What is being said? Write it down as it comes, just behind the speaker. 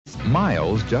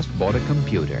Miles just bought a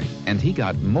computer, and he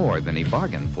got more than he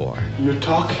bargained for. You're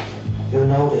talking. You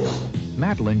notice.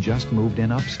 Madeline just moved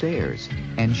in upstairs,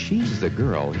 and she's the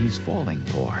girl he's falling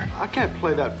for. I can't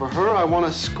play that for her. I want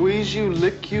to squeeze you,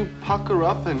 lick you, pucker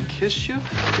up, and kiss you.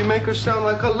 You make her sound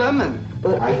like a lemon.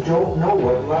 But I don't know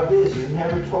what love is. You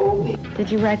never told me.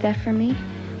 Did you write that for me?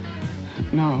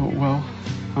 No, well,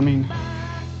 I mean,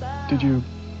 did you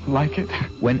like it?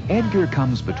 When Edgar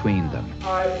comes between them,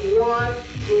 I want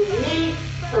to meet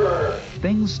her.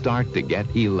 things start to get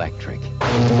electric.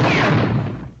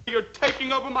 You're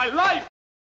taking over my life!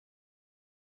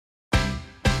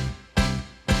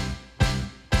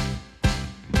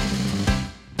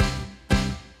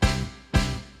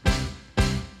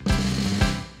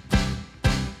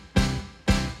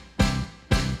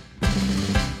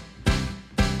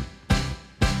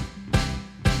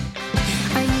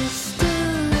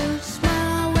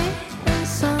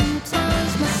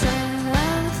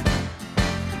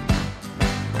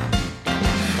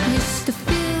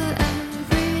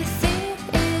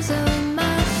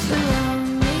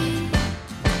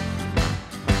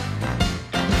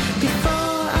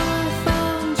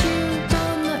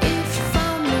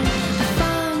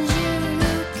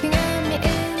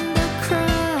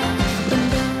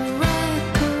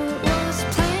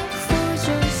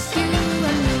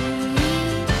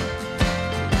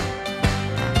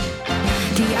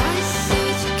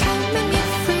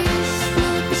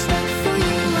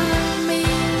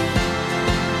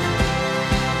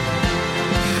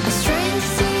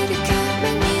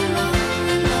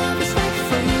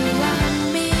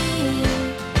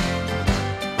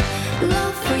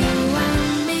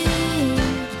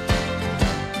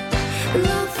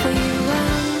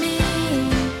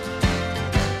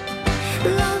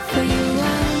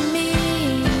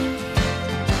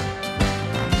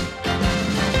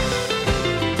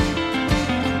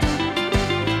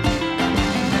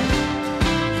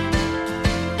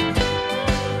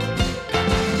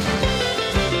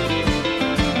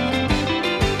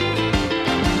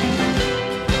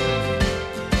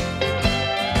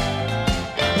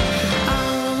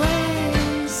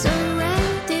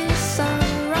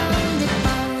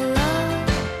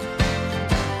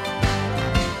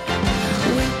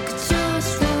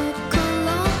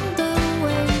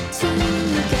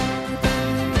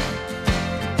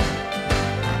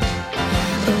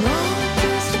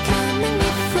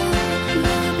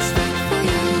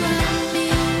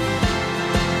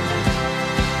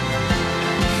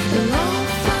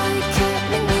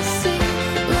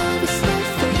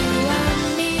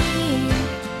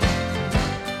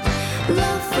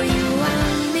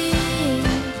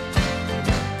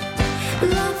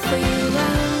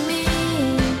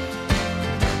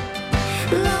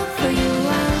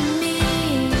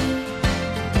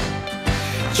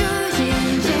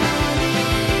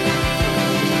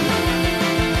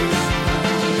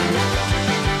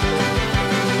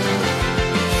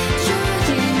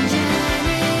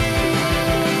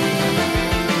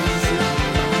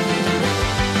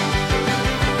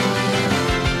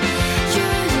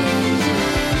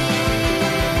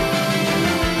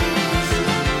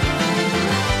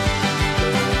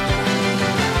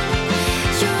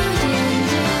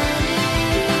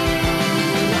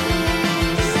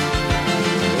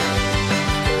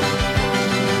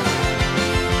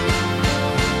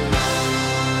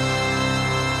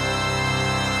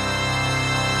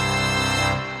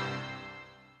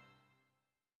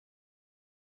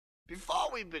 Before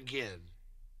we begin,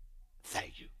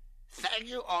 thank you. Thank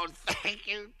you, oh, thank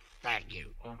you, thank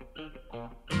you.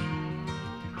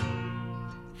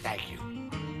 Thank you.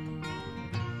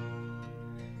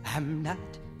 I'm not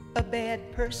a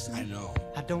bad person. I know.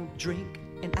 I don't drink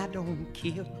and I don't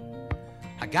kill.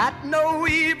 I got no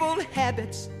evil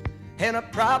habits and I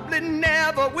probably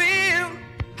never will.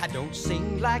 I don't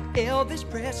sing like Elvis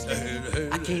Presley.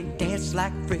 I can't dance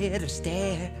like Fred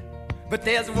Astaire. But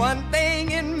there's one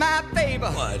thing in my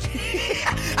favor. What?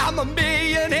 I'm a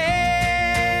millionaire.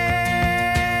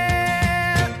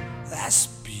 That's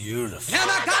beautiful.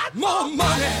 And I got more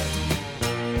money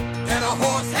than a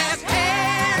horse has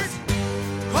hairs.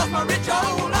 'Cause my rich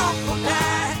old uncle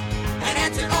died and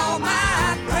answered all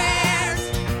my prayers.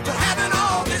 But having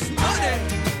all this money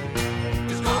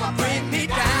is gonna bring me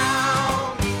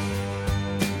down.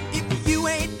 If you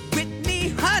ain't with me,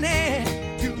 honey,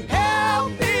 to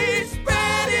help me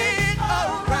spread it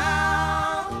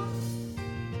around.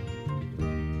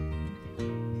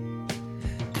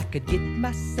 I could get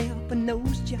myself a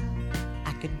nose job.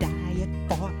 I could diet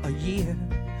for a year.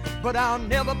 But I'll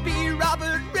never be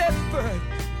Robert Redford,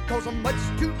 'cause I'm much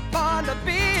too fond of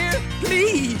beer.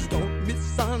 Please don't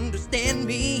misunderstand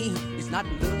me. It's not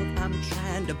love I'm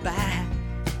trying to buy.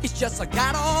 It's just I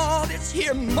got all this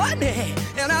here money,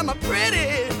 and I'm a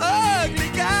pretty ugly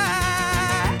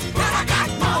guy. But I got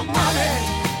more money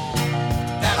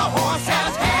than a horse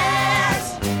has hairs,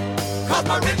 'cause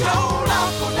my rich old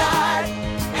uncle died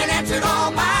and answered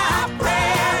all my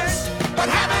prayers. But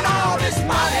having all this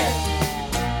money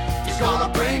is gonna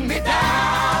bring me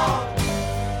down.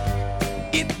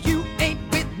 If you ain't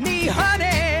with me,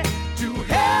 honey, to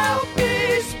help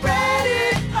me spread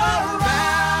it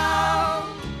around.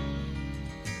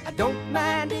 I don't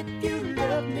mind if you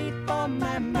love me for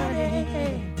my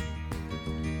money,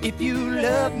 if you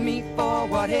love me for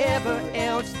whatever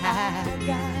else I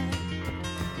got.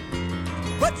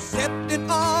 But accepting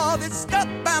all this stuff,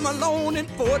 I'm alone in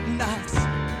Fort Knox.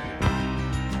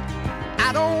 I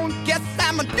don't guess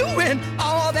I'm doing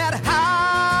all that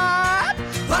hard.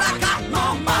 But I got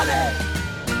more money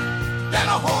than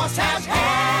a horse has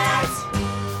hairs,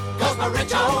 'cause my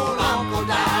rich old uncle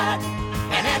died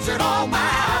and answered all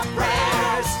my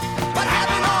prayers. But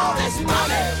having all this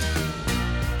money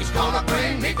is gonna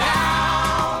bring me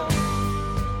down.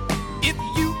 If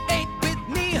you ain't with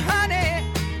me, honey,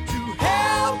 to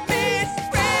help me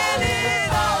spread it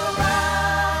around.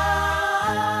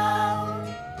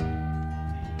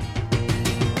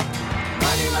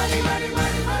 Money, money, money,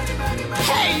 money, money, money, money.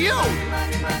 Hey, you!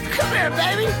 Come here,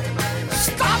 baby.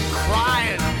 Stop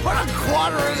crying. Put a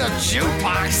quarter in the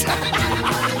jukebox.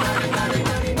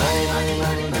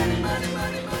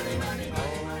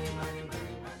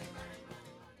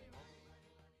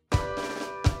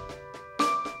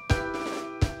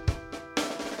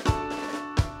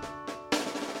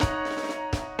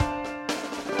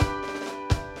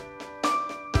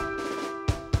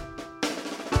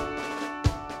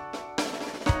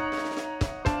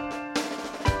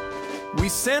 We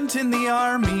sent in the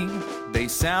army, they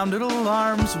sounded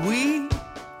alarms. We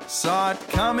saw it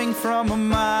coming from a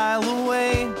mile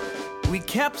away. We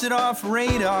kept it off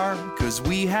radar, 'cause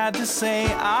we had to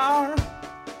say our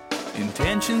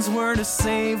intentions were to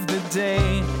save the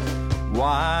day.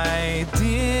 Why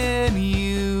did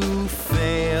you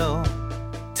fail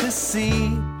to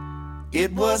see?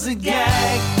 It was a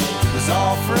gag, it was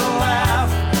all for a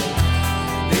laugh.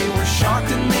 They were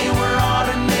shocked and they were awed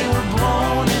and they were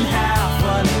blown in half.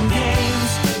 Fun and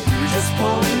games, we were just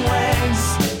pulling legs.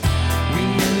 We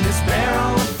knew this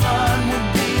barrel of fun would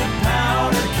be a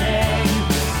powder keg.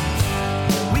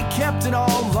 We kept it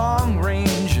all long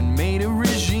range and made a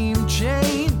regime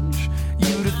change.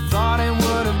 You'd have thought it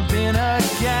would have been a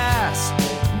gas.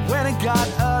 When it got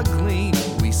ugly,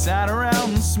 we sat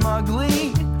around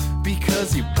smugly,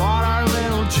 because you bought our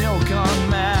little joke en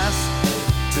masse.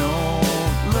 Don't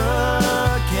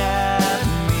look at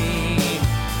me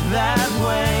that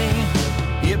way.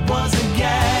 It was a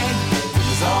gag, it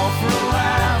was all for a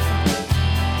laugh.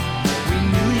 We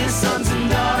knew your sons and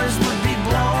daughters would be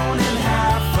blown in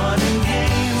half. Fun and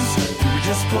games, we were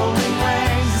just pulling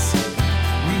legs.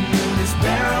 We knew this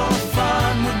barrel of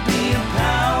fun would be a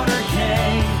powder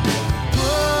keg.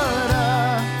 Put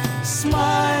a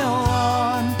smile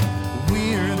on,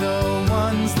 we're the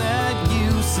ones that you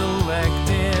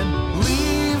selected.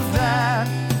 Leave that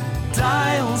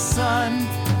dial, son,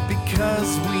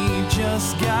 because we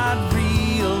just got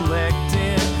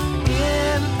re-elected.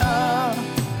 In a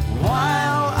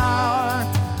while, our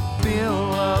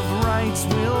Bill of Rights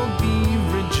will be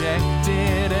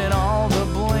rejected, and all the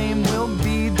blame will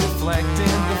be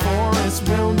deflected. The forest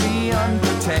will be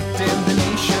unprotected, the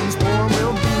nation's poor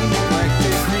will be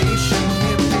neglected. Creation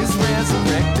myth is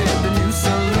resurrected, the new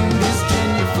salute is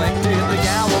genuflected. The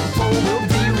gallows pole will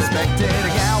be respected,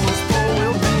 a gallows pole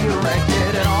will be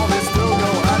erected, and all this will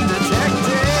go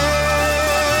undetected.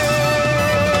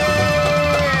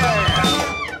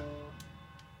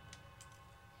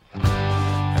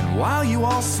 And while you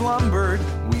all slumbered,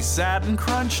 we sat and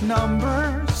crunched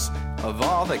numbers of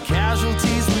all the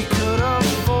casualties we could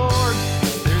afford.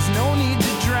 There's no need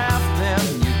to draft them,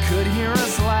 you could hear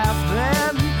us laugh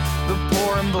then. The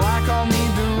poor and black all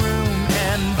need the room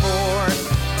and board.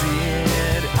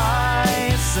 Did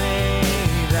I say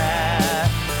that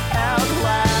out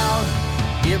loud?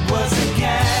 It was a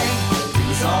gag, it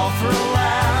was all for a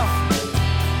laugh.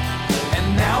 And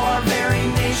now our very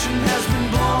nation has been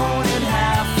blown in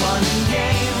half. Fun and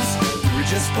games, we were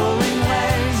just pulling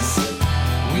legs.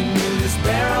 We knew this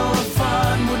barrel of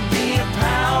fun would be a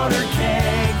powder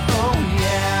keg. Oh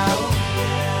yeah.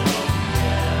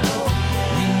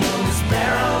 We knew this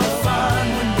barrel of fun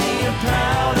would be a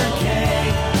powder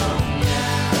keg.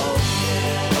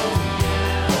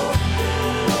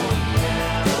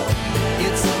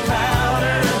 It's a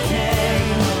powder keg.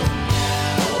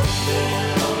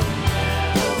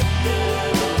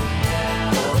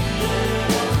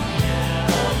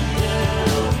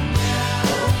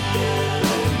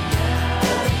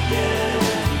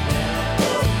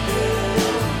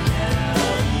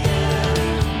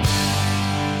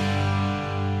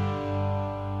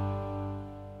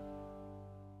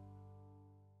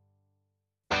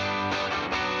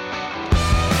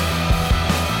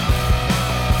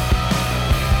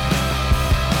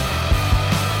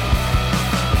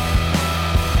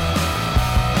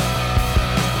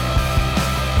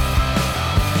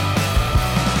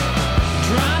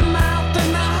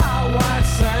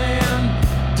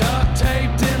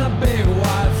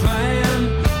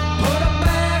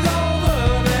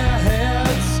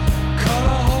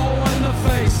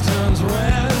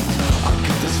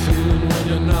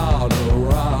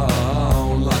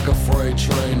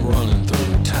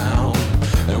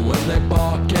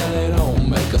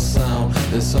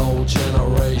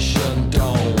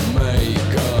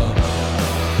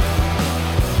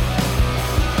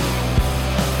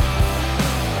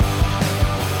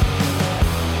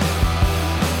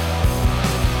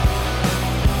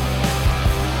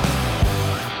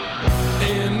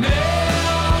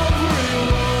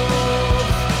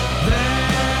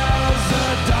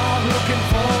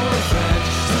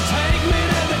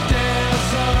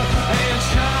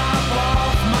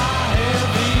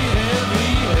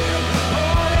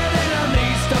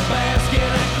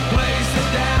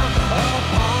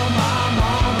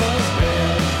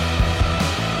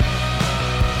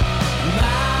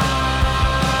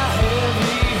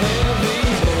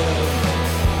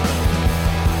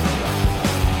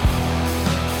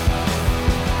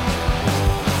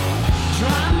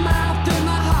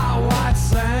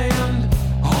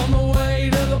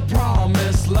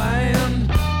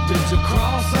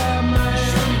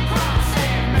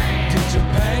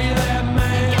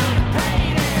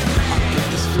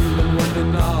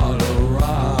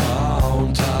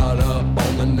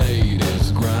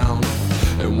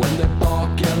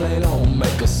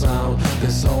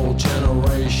 this old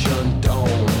generation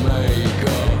don't make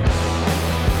up.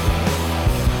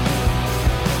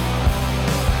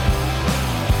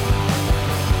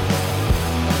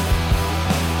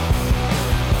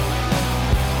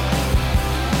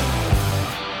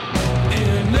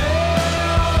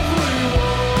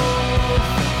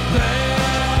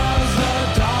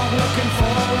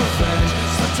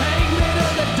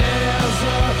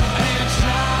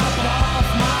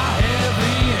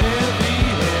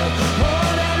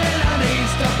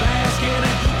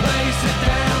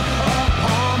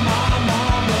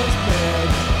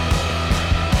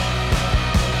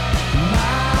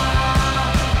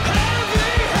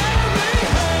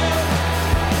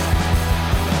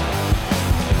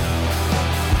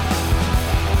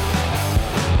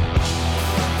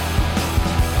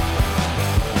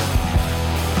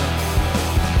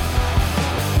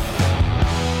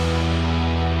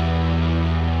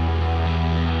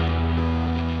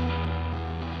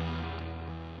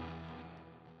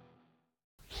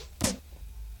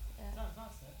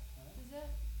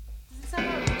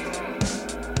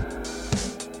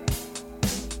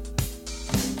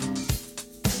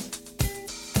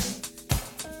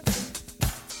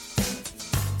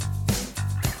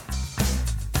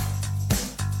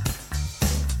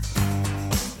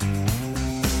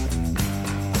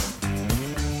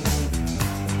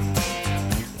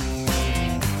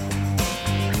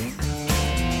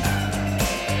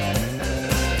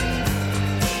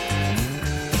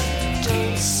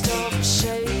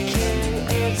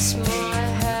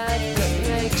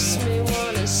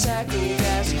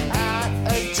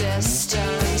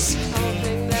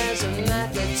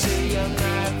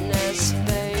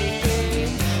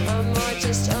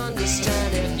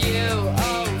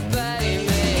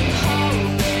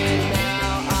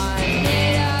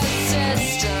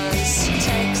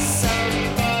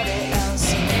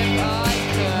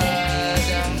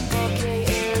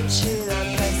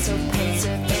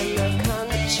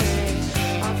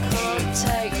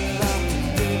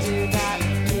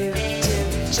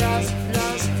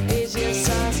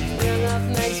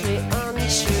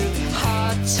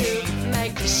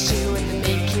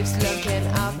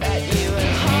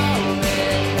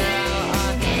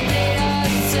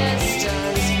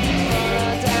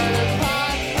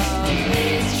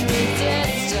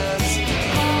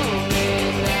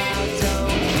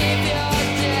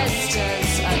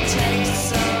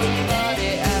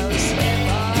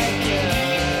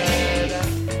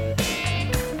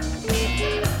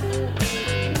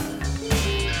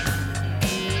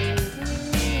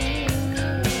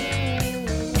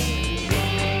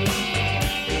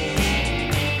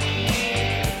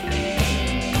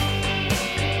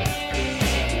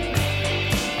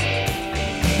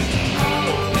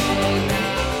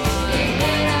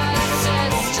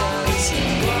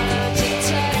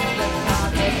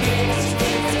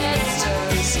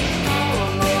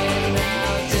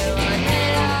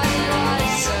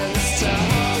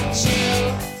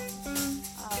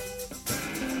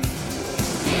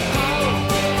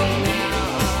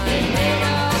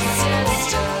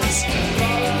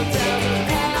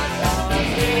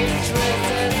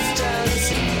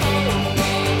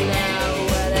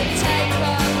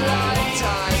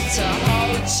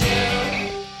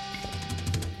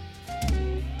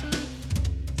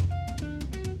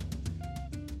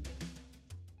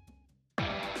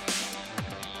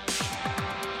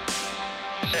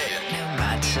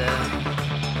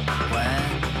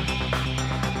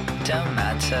 Don't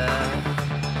matter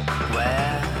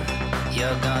where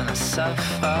you're gonna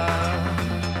suffer.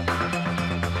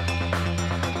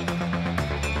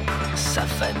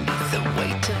 Suffer beneath the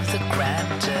weight of the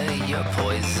grandeur you're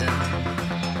poison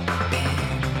in.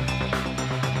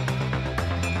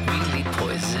 Really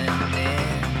poisoning.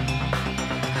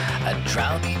 A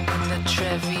drowning in the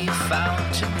Trevi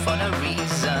fountain for no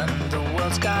reason. The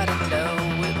world's gotta know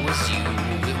it was you,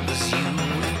 it was you,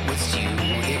 it was you,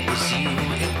 it was you,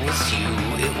 it was you,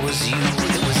 it was you,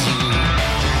 it was you.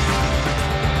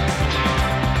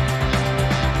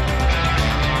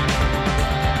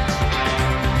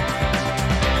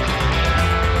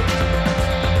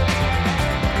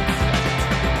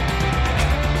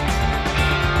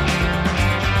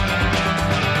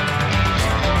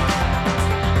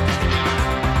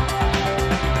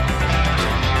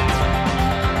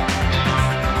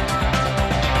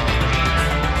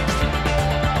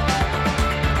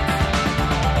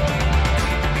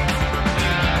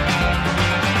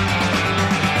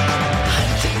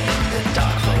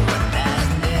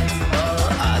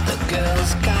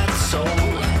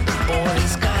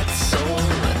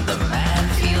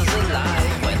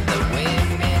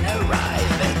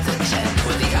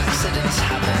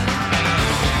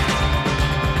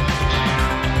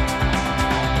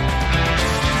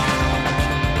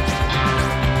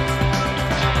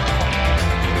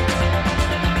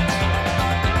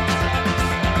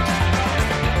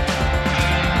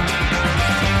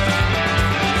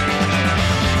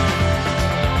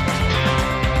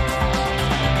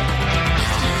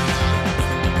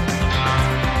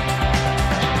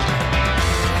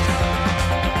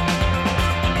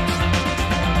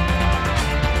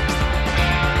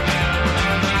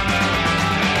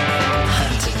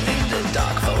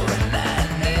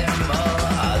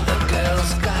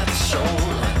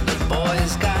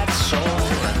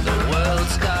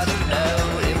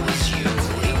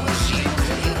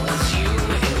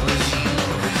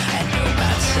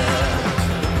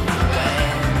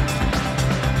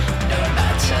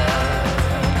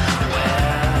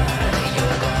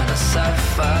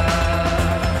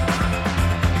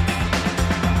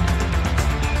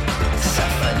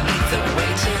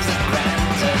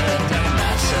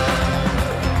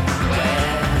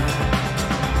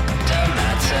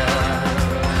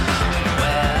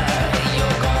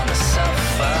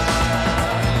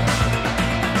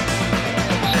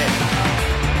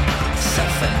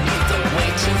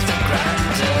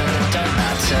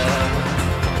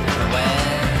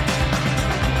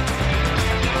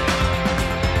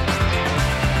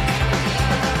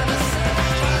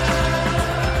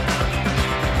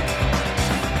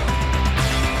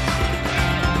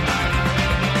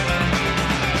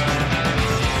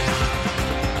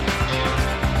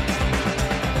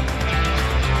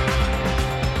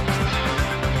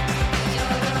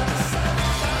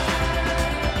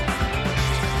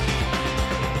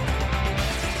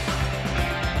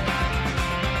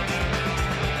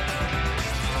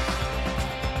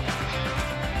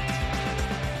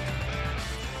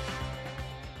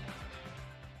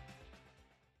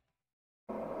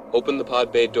 Open the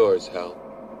pod bay doors, Hal.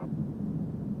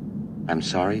 I'm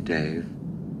sorry, Dave.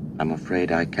 I'm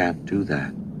afraid I can't do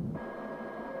that.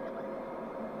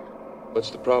 What's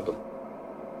the problem?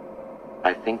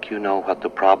 I think you know what the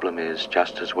problem is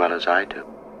just as well as I do.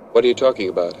 What are you talking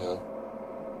about, Hal?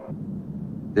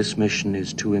 This mission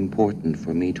is too important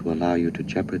for me to allow you to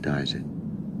jeopardize it.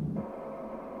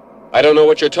 I don't know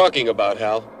what you're talking about,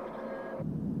 Hal.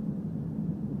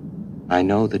 I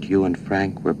know that you and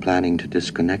Frank were planning to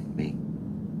disconnect me,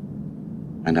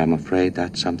 and I'm afraid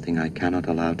that's something I cannot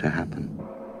allow to happen.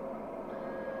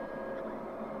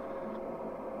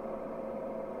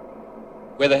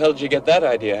 Where the hell did you get that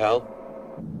idea, Hal?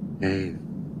 Dave,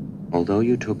 although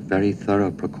you took very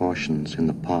thorough precautions in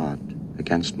the pod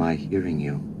against my hearing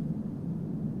you,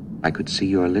 I could see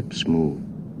your lips move.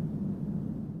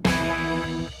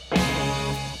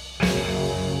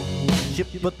 She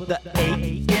put the A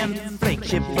in flake,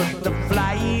 she put the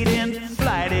flight in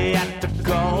flighty. I took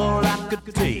all I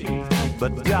could take,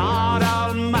 but God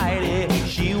almighty,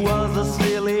 she was a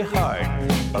silly heart,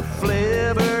 a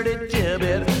flibberty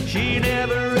gibbet. She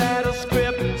never had a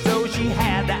script, so she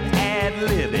had to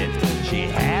ad-lib it. She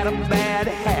had a bad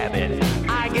habit,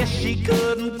 I guess she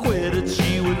couldn't quit it.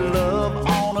 She would love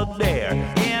on a dare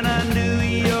in a New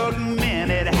York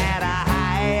minute. Had a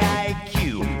high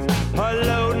IQ, a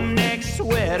low neck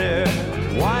sweater.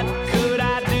 What could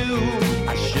I do?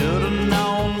 I should have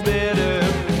known better.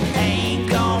 Ain't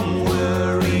gonna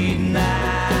worry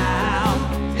now,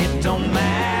 it don't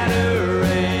matter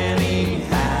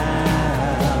anyhow.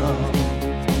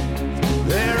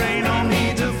 There ain't no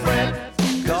need to fret,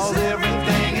 'cause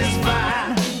everything is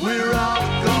fine. We're all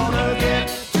gonna get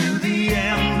to the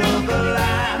end of the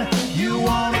line. You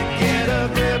wanna get a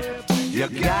grip, you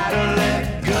gotta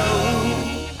let go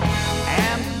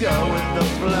and go with the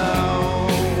flow.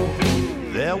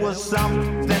 There was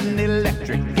something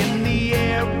electric in the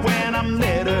air when I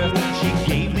met her. She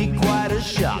gave me quite a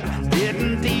shock,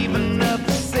 didn't even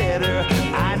upset her.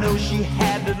 I know she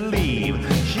had to leave,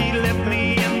 she left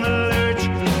me in the lurch.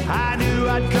 I knew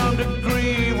I'd come to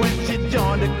grieve when she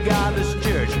joined a godless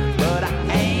church. But I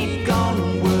ain't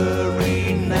gonna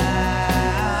worry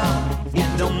now,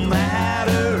 it don't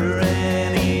matter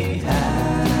anyhow.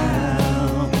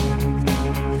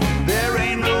 There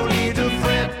ain't no need to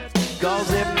fret, 'cause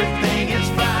everything is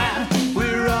fine.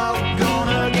 We're all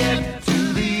gonna get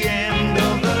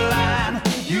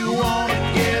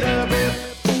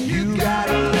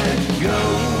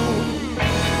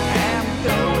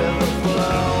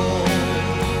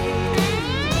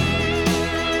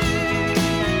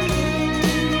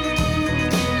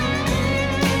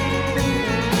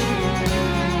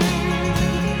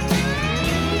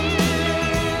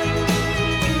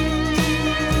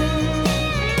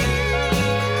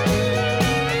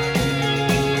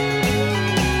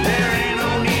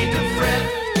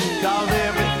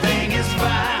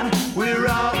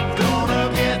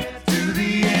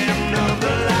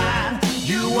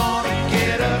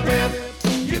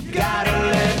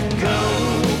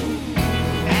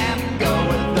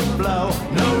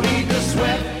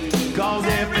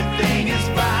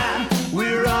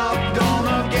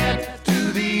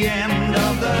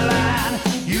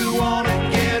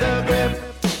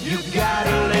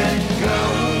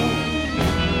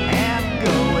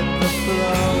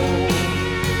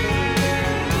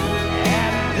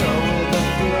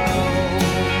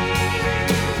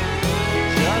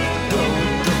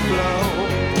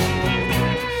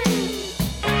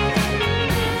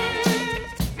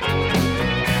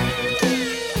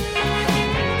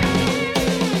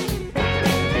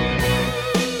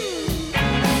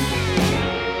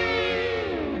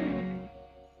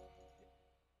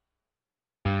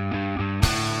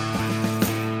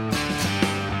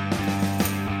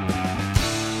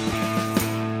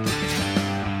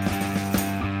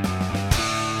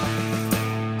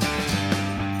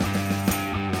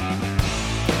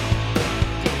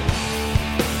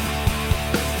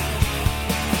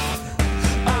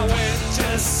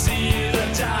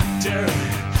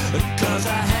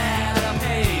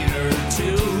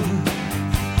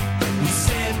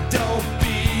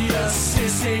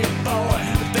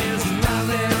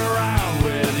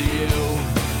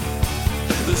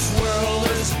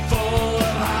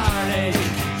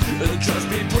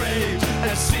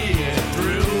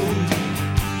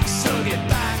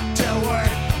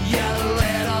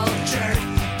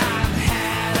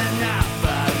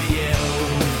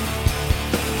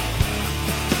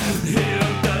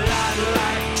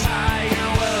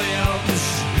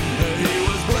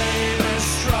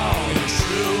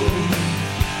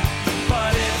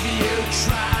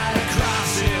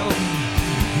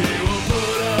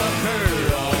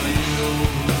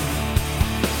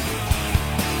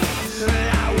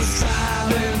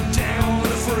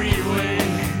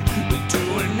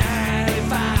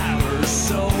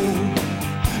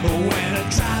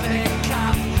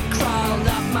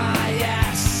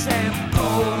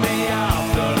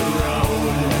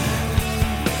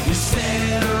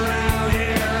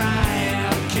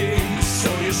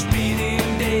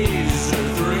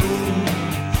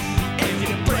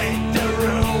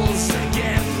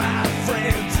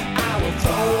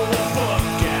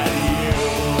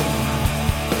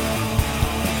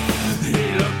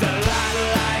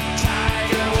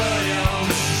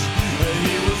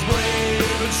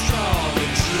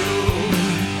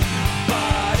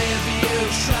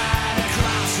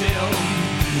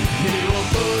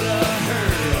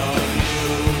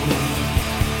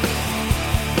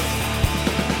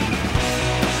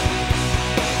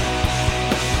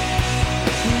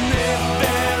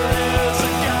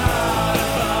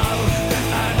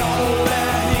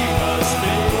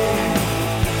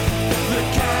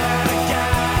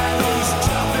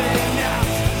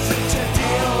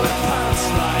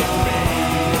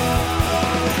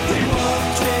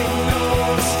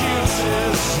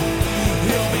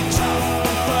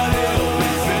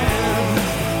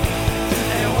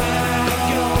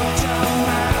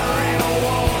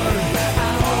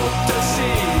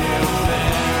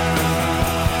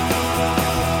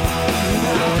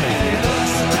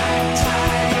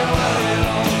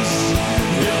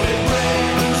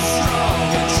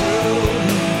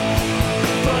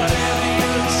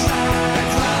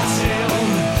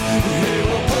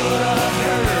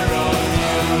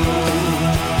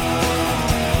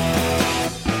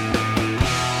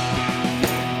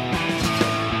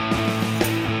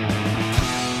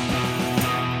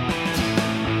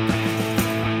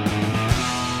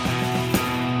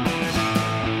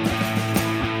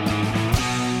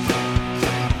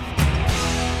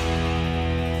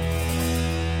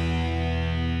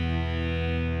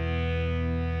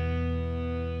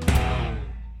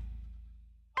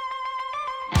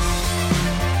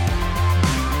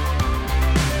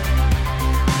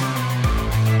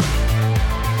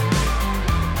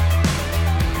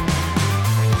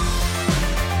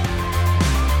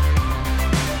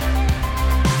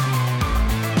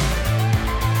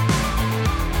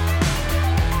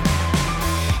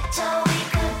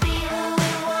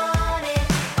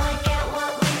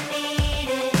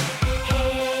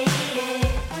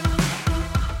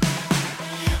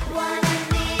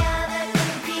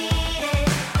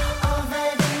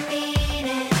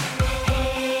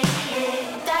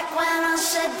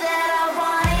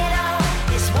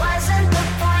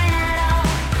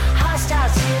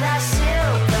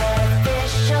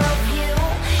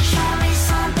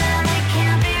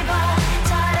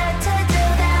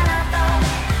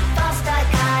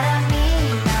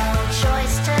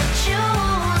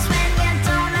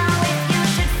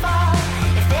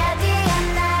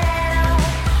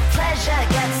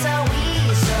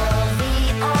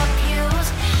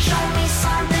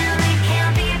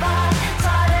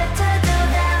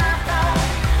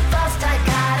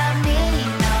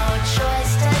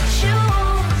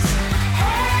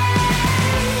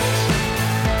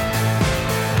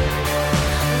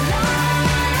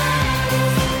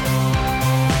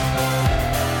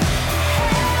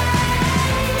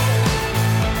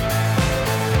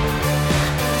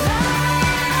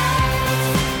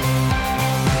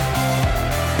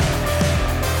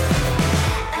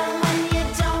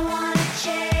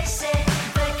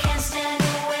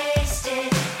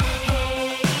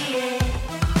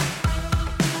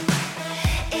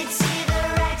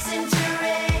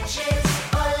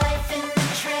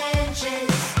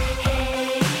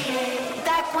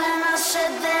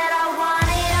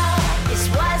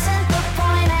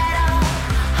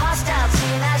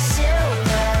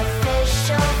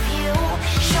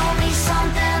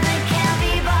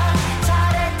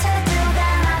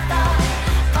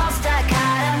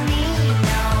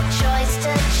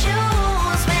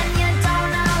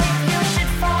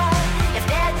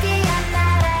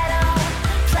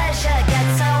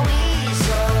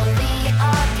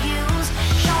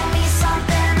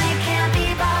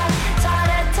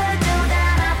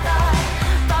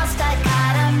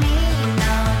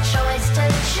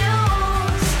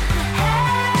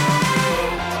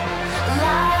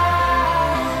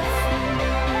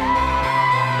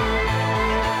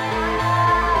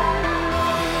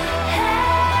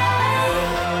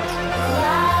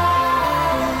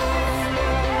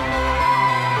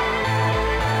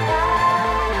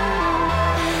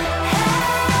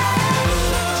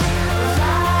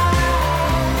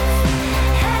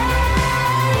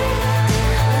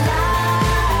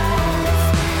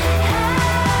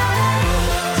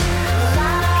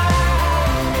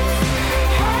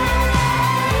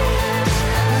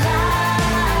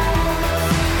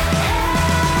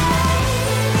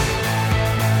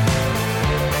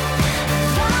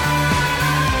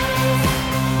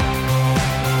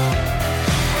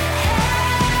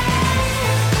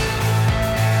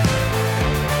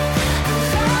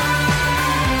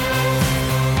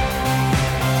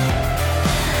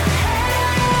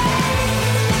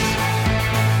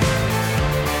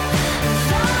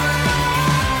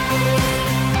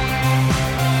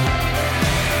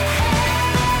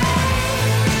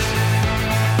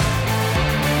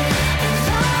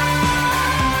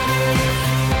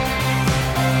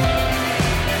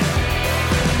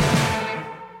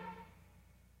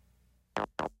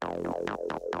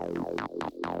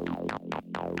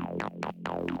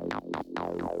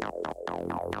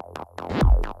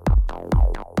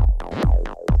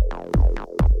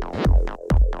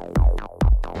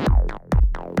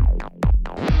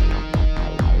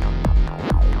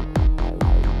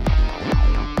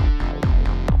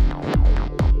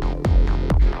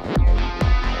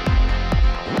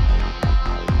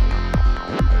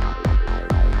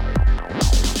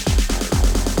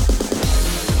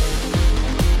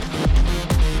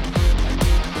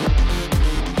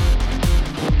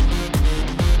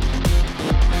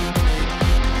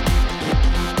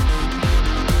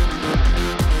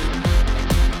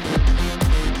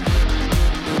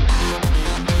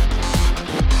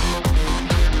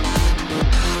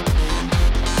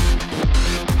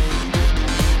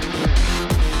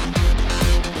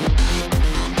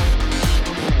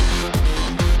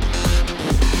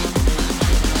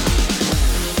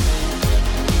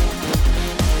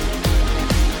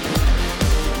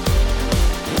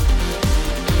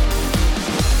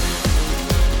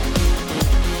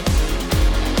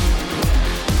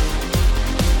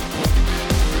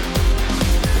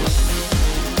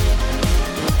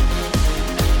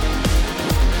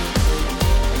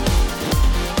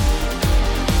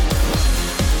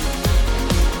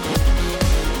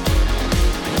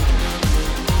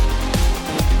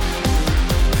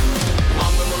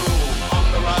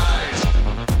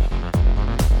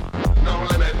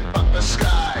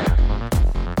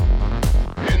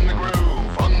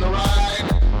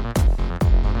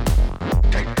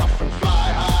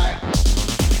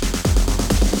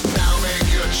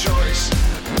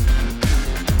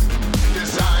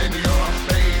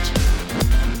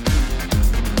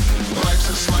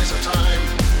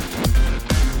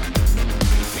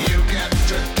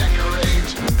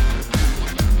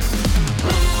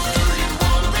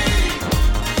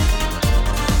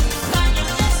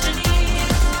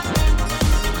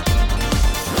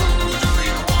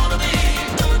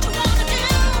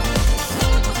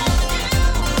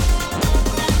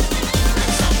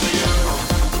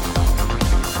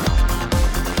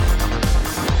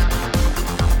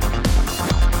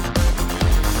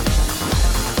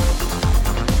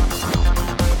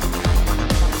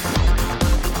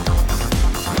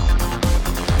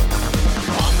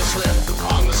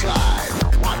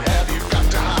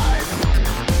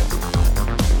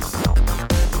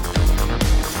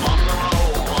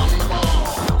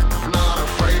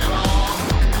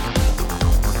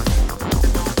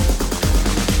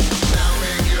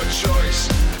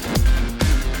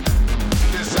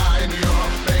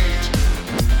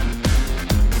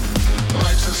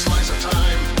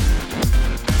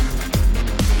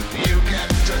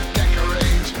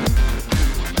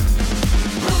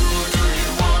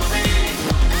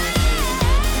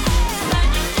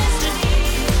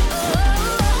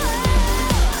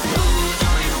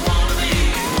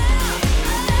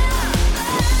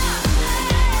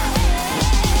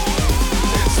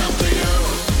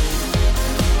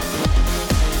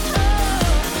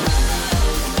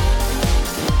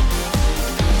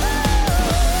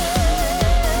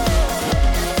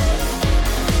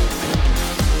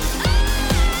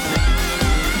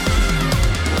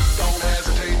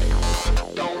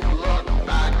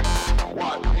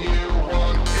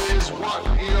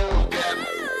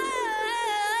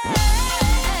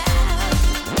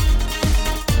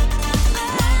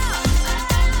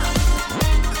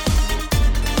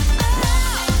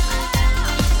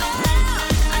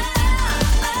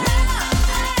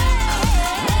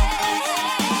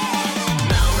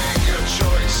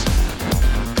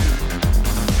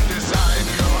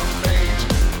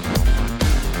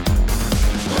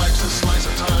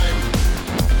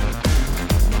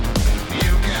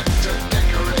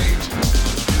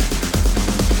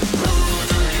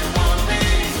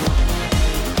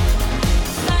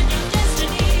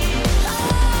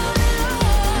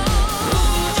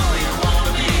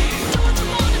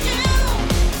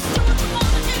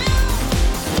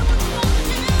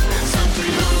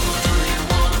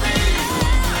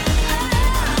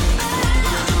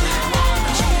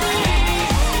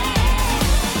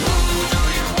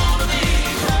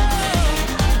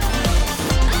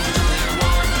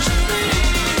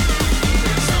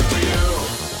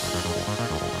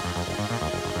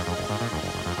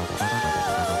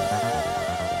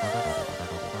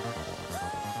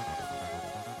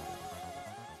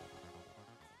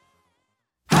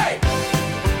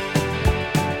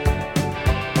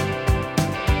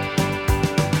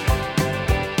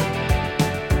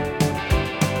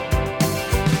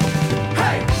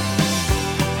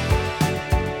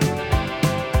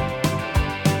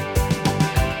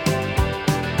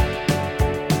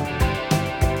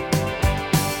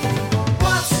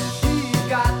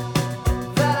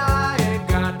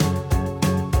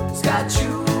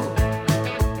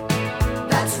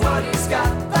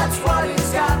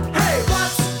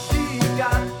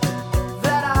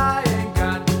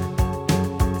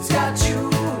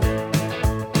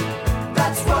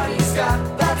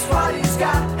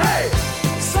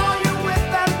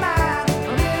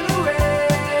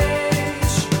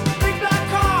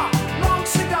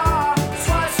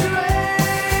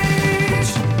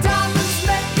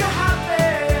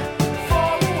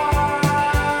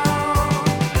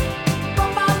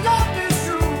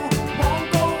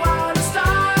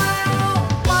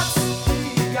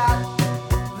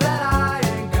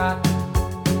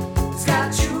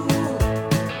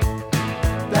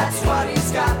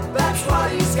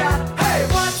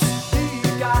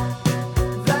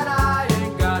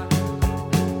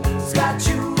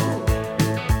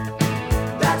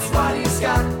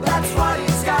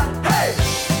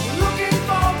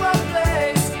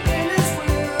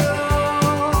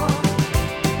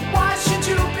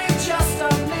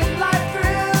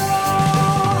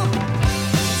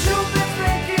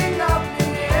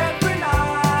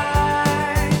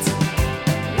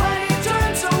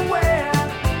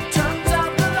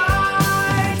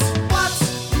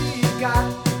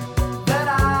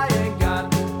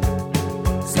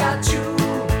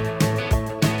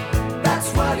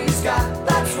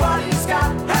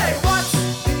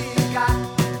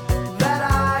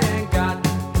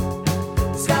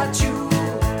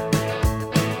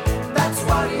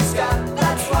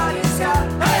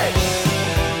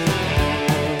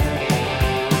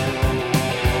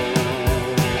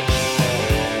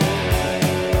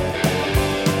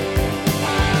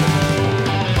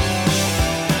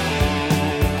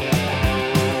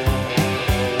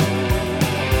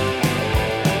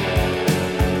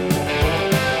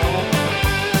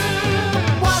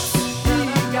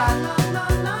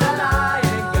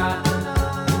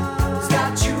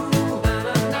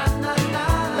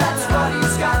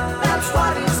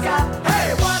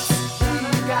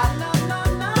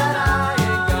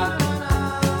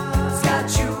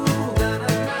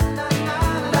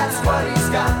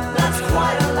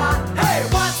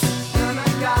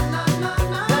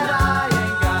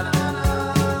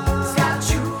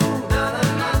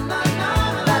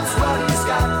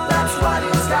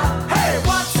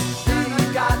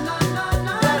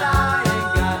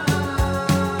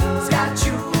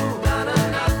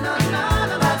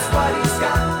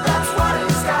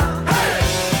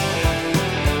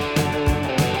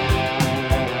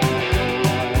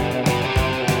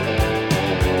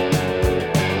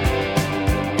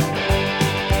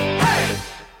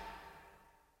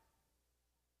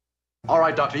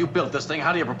right, Doctor. You built this thing.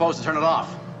 How do you propose to turn it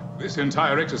off? This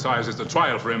entire exercise is the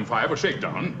trial for M5, a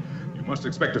shakedown. You must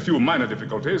expect a few minor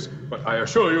difficulties, but I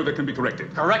assure you they can be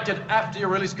corrected. Corrected after you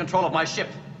release control of my ship.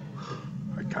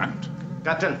 I can't.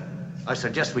 Captain, I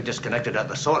suggest we disconnect it at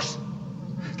the source.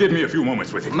 Give me a few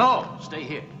moments with it. No, stay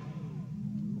here.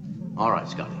 All right,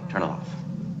 Scotty, turn it off.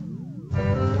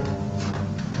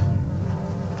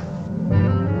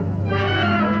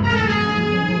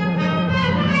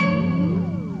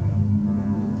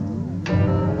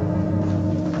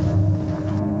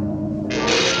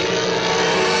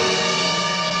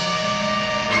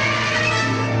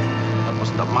 That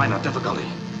wasn't a minor difficulty.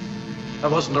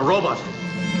 That wasn't a robot.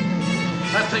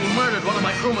 That thing murdered one of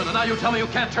my crewmen, and now you tell me you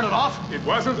can't turn it off? It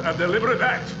wasn't a deliberate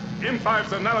act.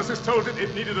 M5's analysis told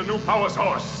it needed a new power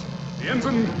source. The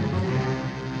engine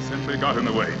simply got in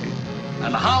the way.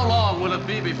 And how long will it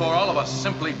be before all of us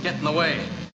simply get in the way?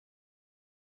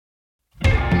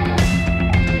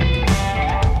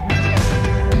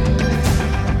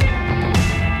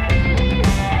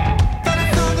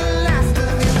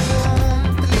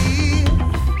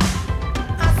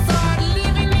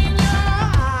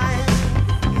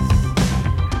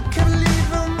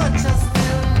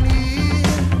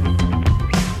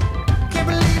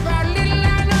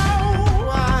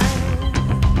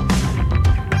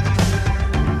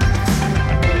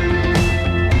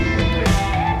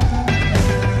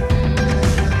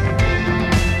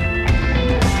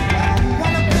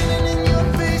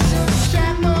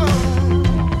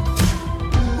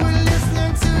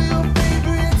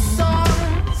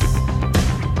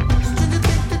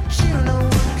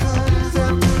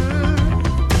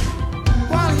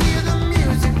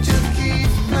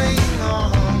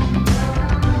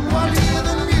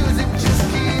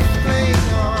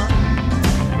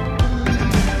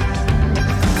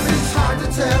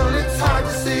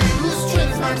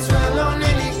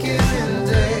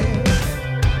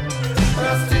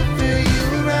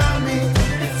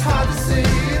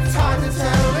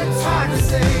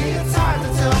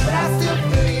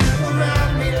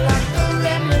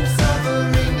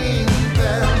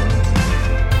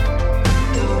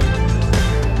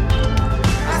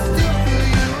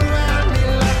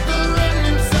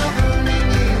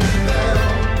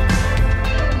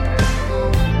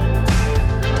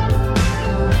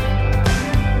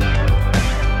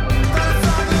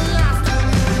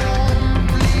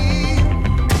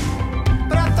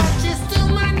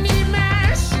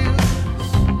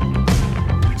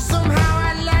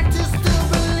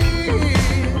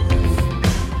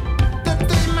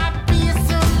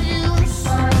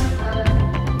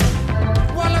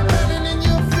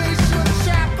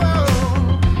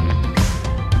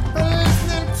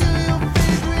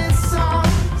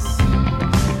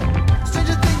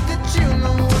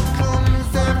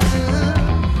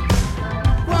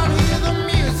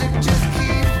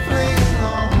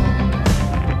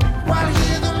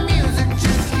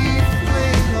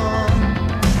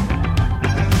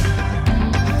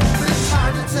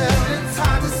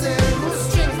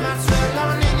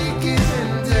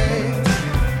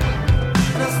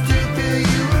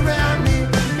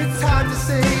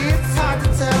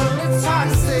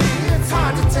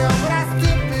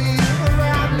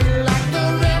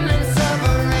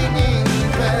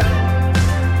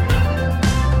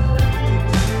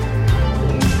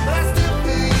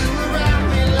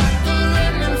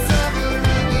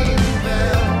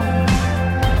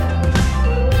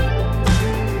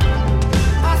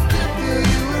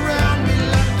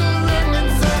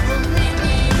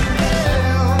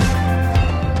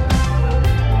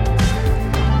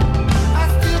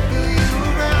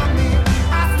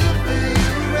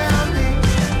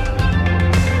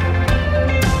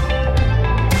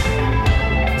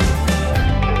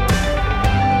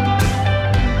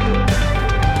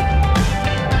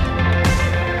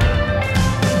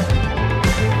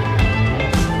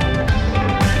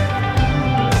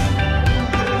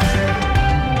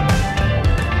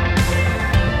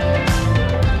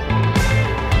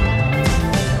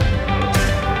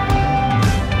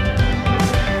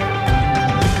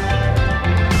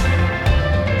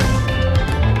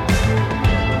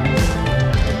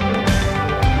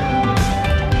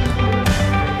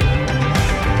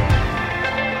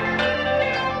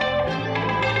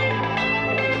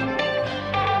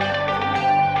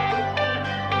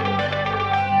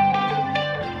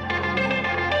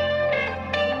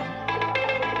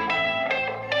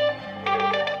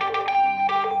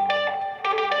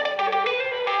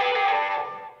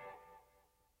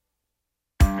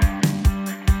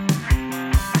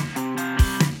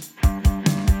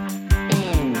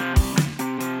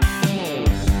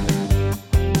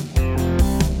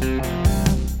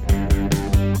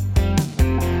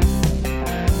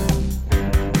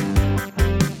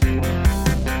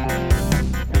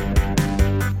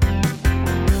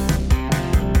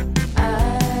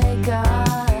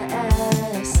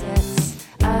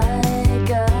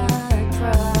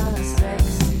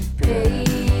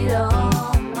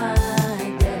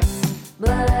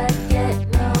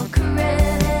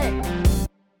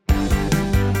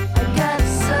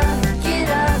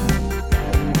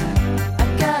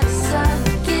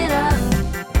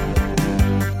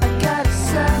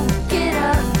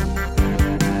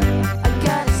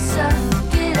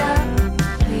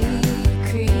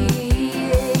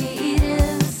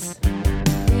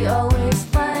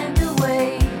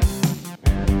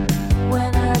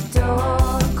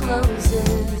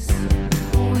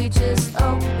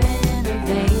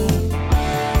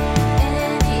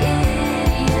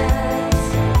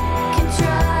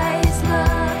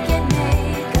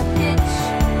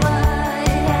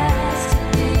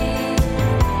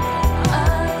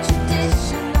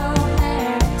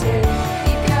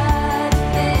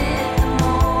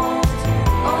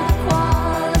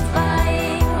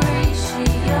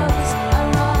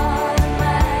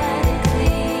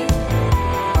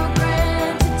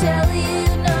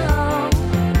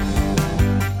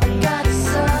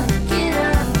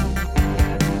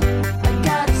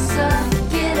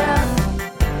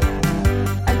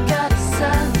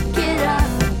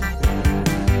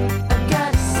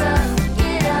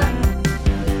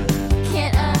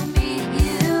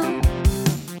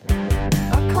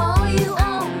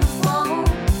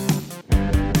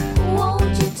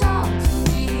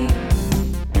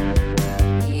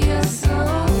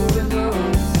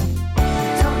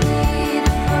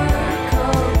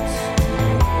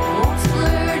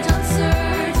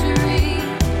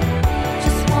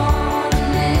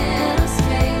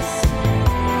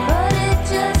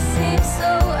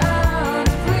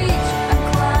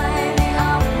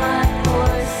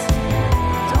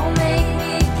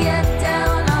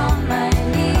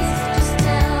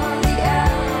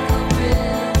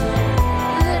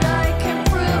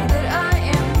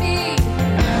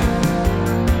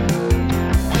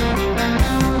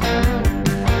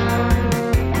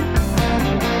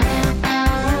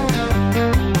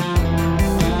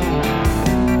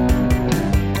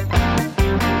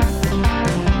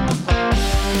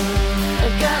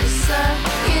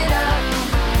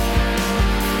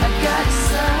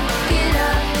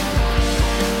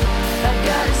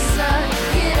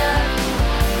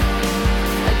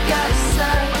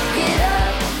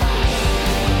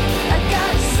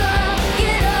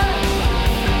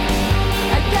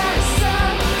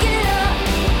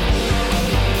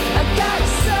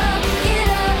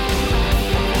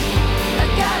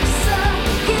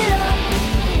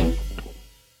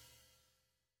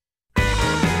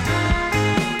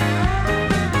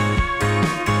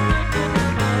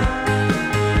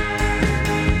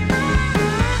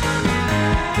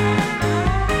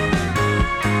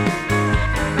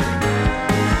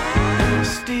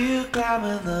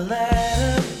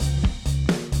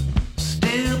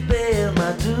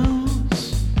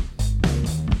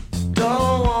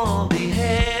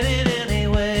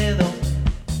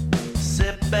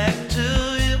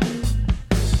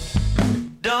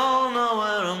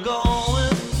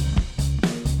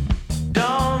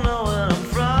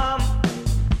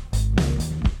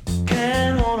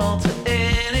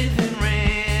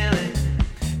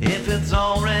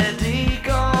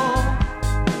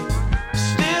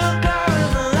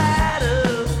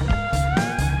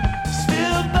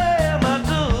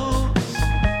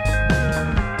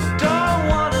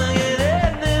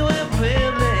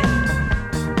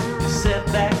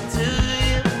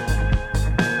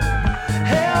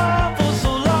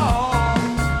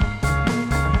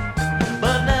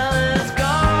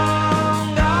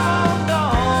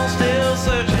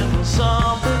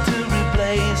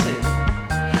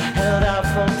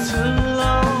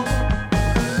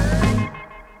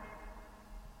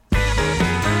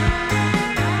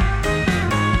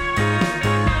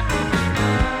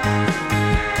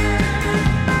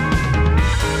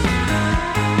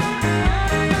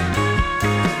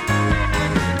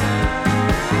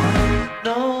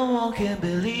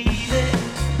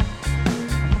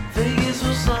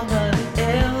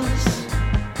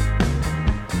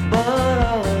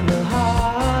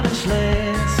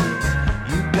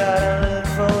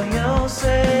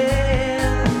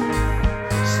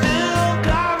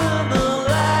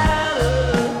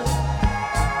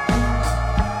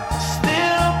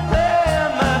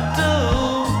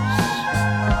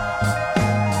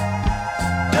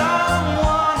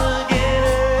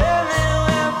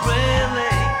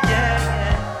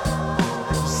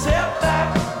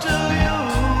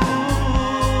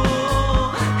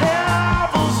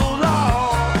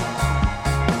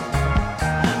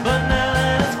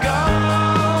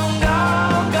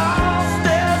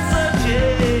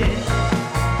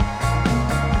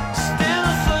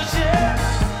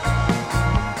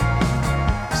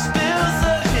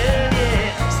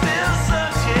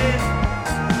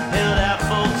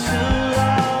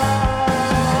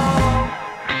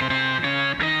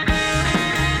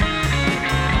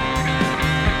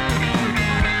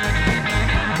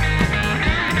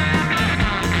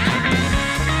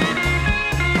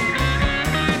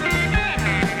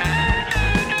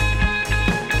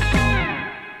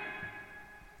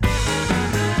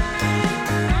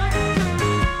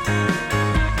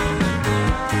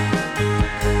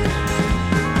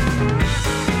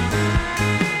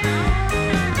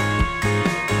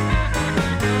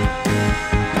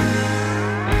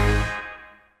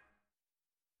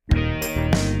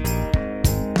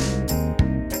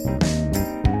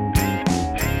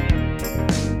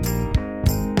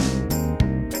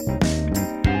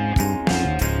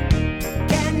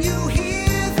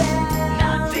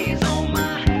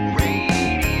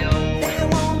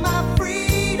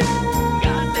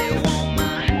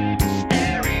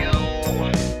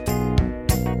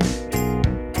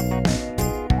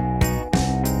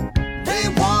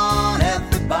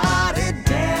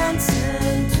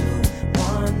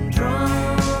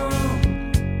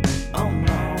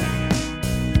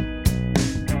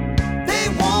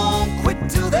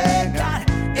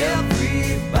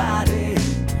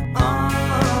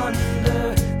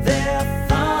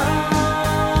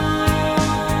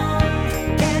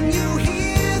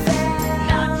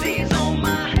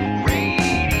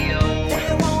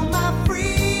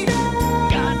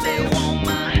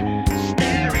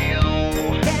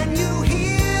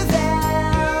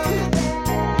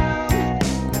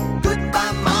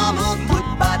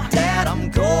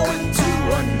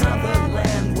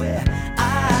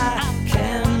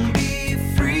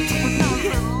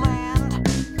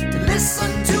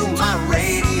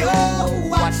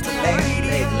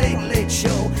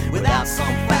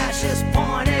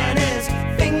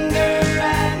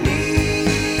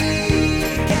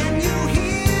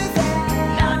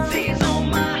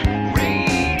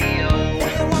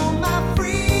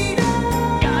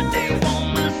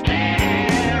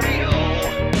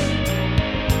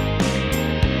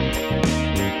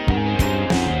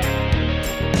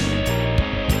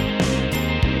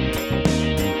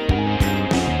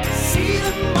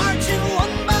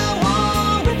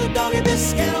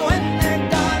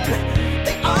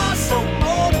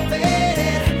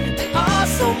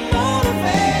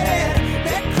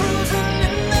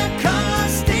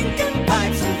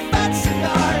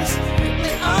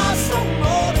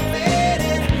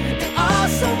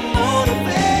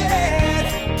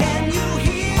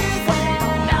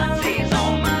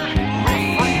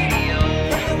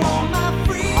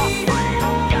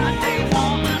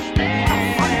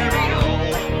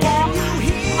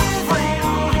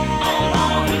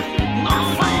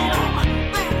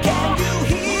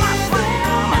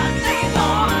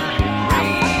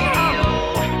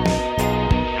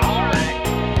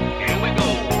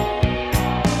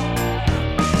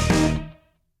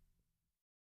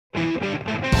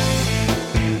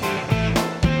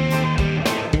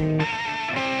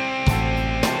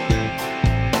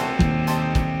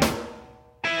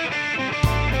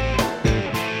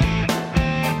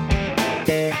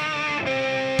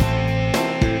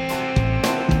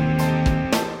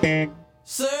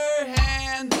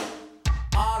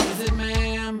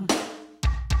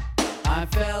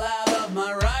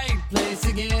 place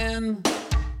again.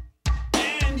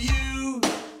 And you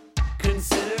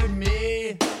considered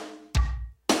me.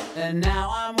 And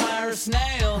now I'm where a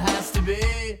snail has to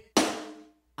be.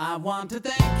 I want to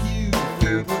thank you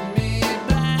for putting me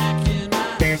back in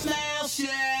my snail shell.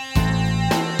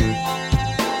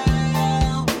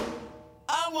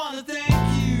 I want to thank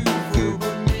you for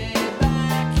putting me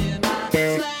back in my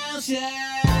snail shell.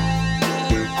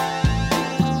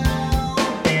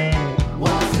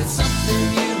 Was it something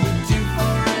you would do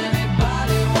for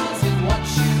anybody? Was it what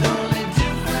you'd only do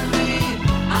for me?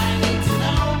 I need to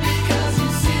know because you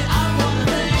see I want to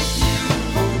thank you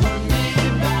for putting me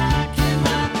back in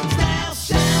my snail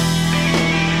shell.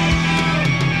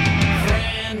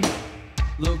 Friend,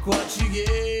 look what you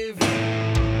gave.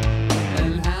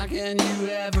 And how can you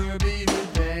ever be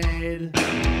repaid?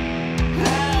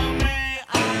 How may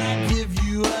I give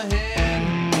you a hand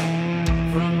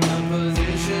from the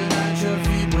position at your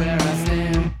feet where I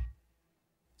stand?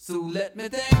 So let me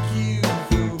thank you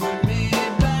for putting me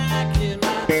back in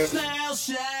my snail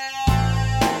shell.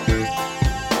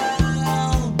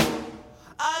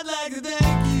 I'd like to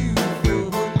thank you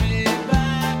for putting me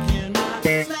back in my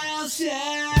snail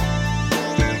shell.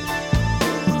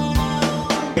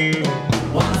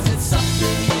 Was it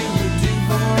something you would do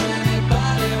for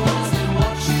anybody? Was it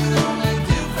what you only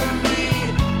do for me?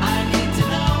 I need to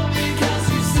know because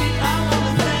you see I want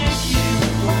to thank you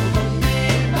for putting me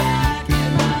back in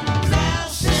my snail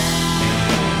shell.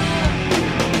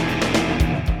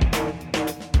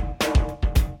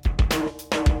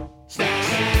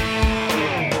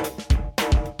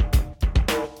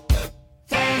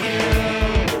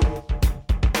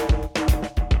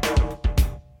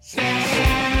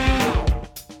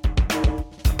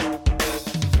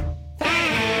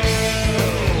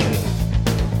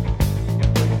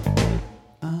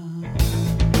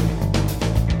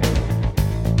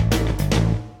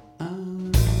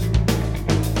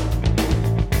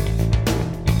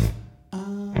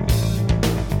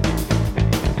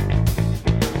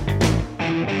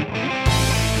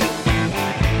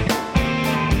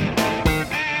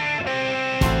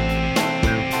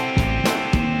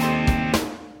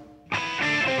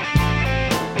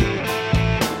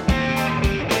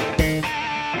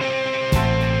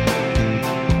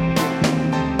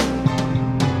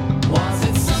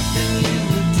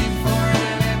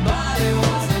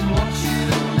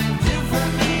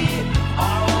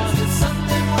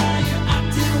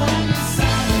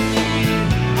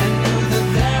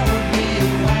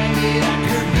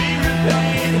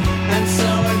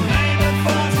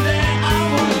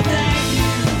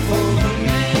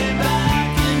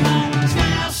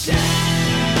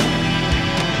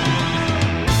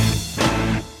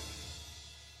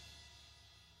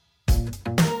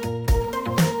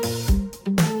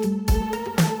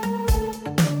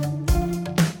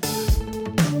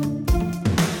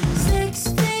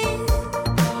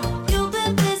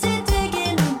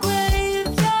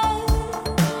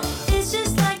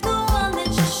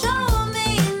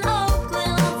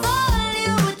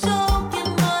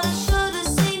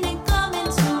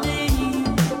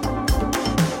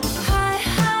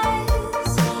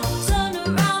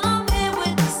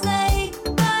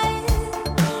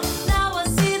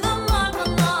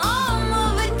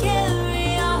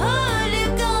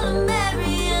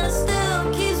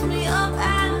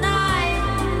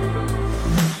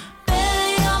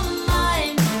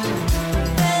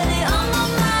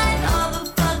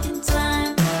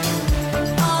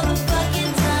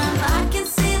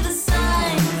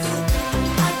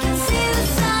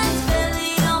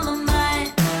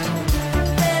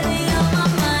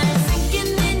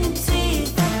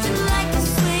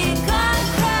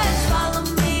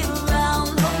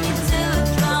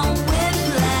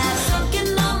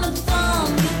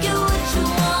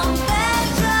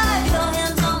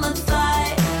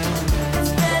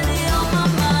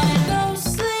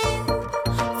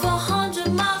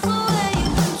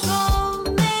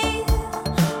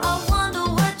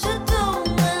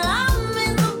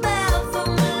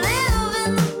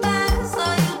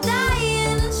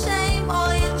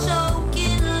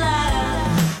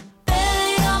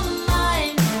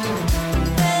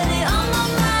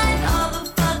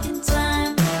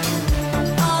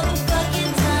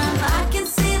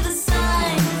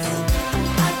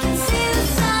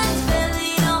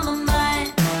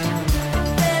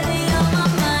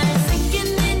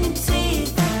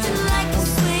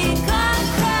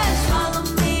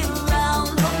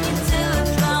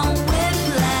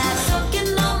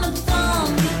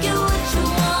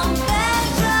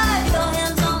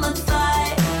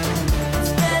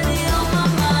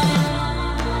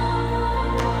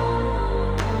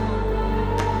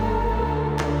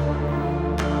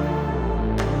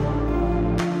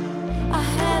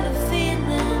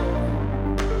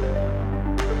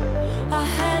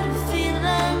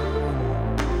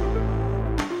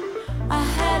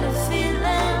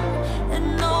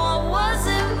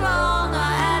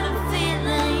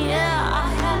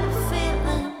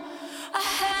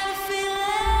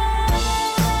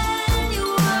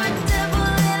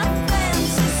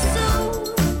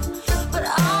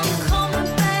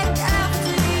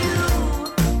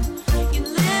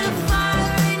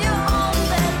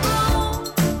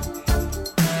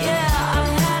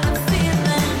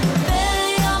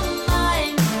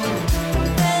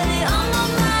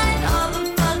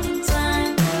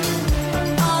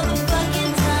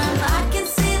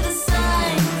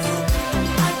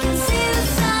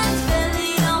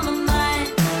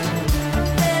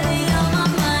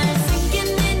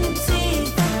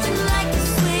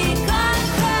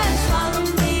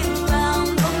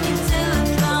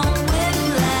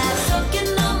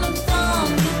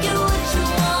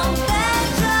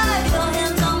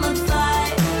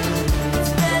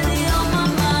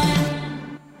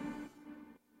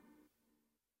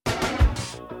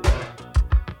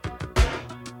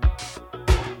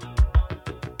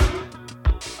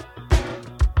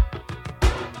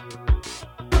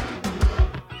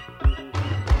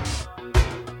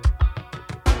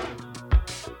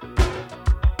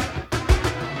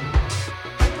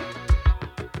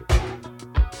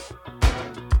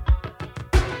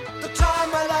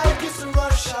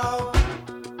 rush hour,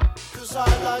 'cause I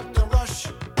like the rush,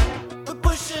 the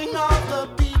pushing of the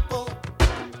people.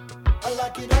 I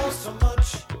like it all so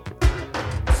much.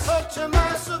 Such a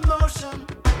massive motion,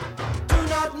 do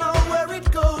not know where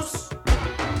it goes.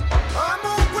 I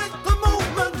move with the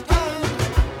movement and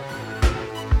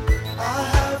I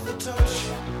have the touch.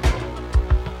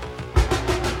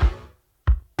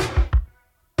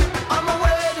 I'm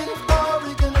waiting for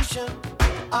ignition,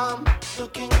 I'm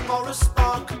looking for a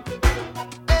spark.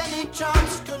 Any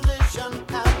chance collision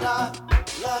and I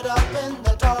light up in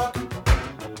the dark.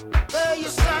 There you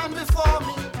stand before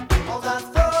me, all that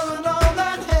fur and all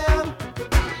that hair.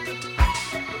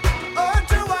 Or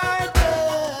do I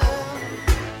dare?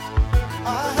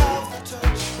 I have the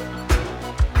touch.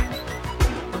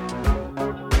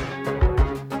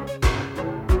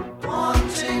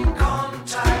 Wanting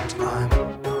contact, I'm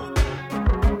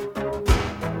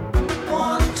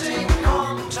wanting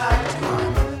contact,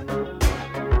 I'm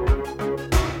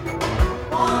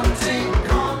wanting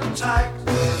contact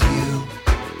with you.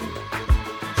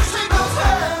 Shake those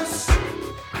hands,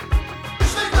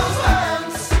 shake those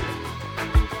hands.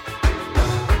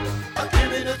 Give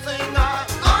me the thing I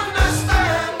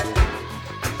understand.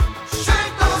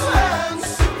 Shake those hands,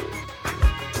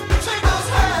 shake those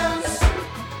hands.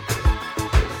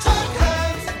 Shake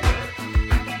hands,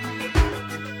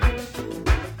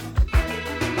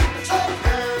 shake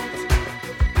hands.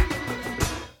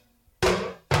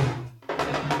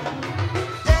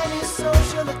 Any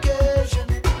social occasion,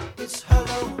 it's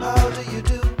hello, how do you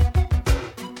do?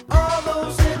 All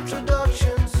those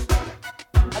introductions,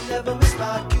 I never miss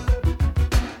like you.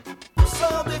 So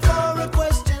before a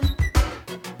question,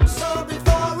 so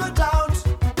before a doubt,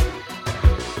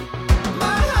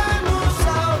 my hand moves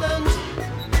silent,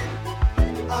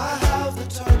 I have the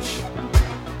touch.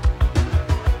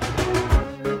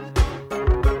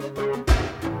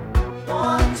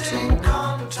 Wanting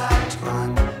contact,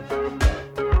 I'm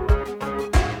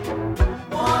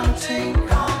wanting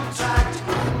contact,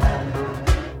 I'm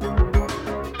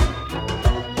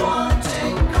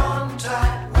wanting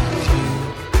contact with you.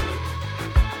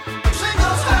 Shake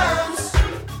those hands,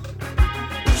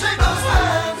 shake those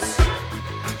hands.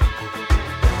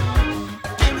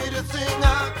 Give me the thing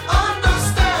I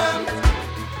understand.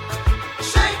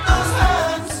 Shake those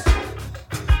hands,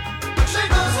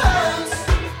 shake those hands.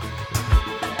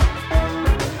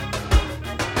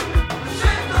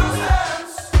 Shake those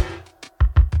hands,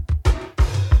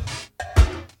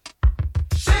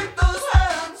 shake those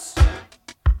hands.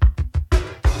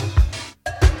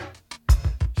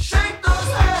 Shake those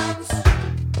hands.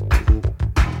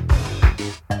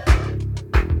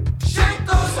 Shake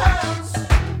those hands.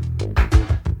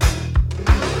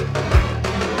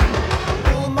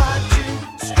 Pull my chin,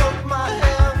 stroke my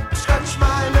hair, scratch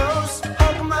my nose,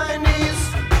 hug my knees.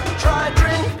 Try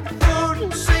drink, food,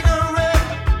 and cigarette.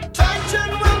 Tension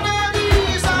will not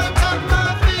ease. I tap my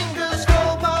fingers,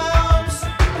 fold my arms,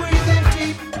 breathe in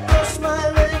deep, cross my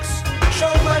legs,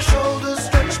 show my shoulders,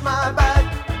 stretch my back.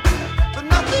 But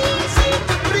nothing seems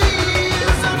to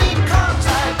please. I need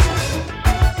contact.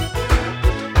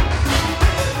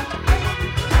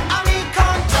 I need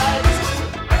contact.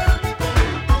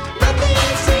 Nothing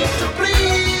seems to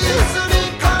please. I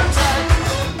need contact.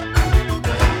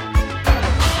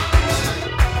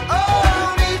 Oh,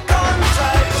 I need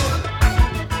contact.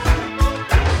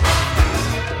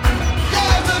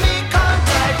 Yes, I need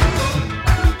contact.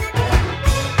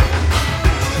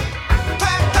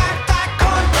 Tac, tac, tac,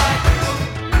 contact.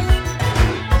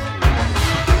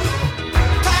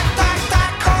 Tac, tac,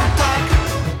 tac, contact.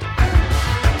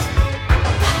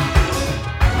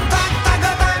 Tac, tac,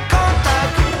 tac,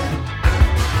 contact.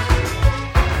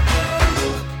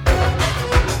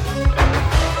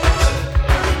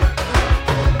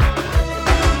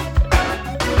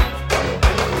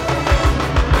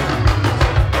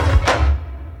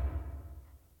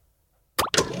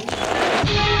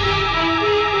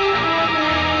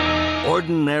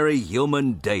 Ordinary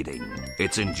human dating.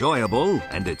 It's enjoyable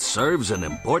and it serves an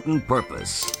important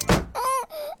purpose.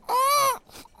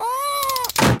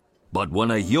 But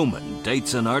when a human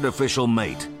dates an artificial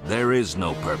mate, there is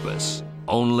no purpose,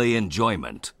 only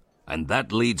enjoyment. And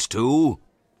that leads to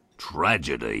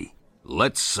tragedy.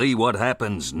 Let's see what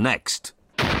happens next.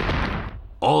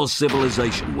 All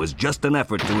civilization was just an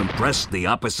effort to impress the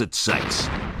opposite sex.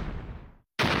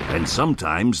 And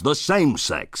sometimes the same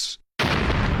sex.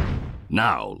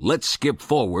 Now, let's skip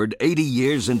forward 80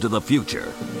 years into the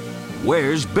future.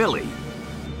 Where's Billy?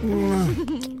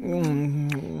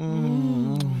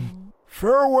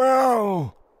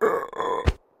 Farewell.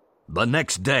 The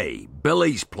next day,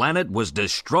 Billy's planet was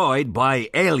destroyed by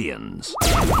aliens.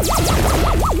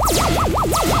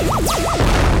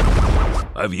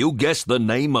 Have you guessed the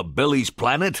name of Billy's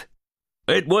planet?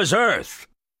 It was Earth.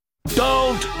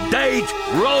 Don't date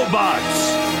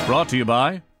robots! Brought to you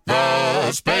by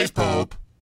The Space Pope.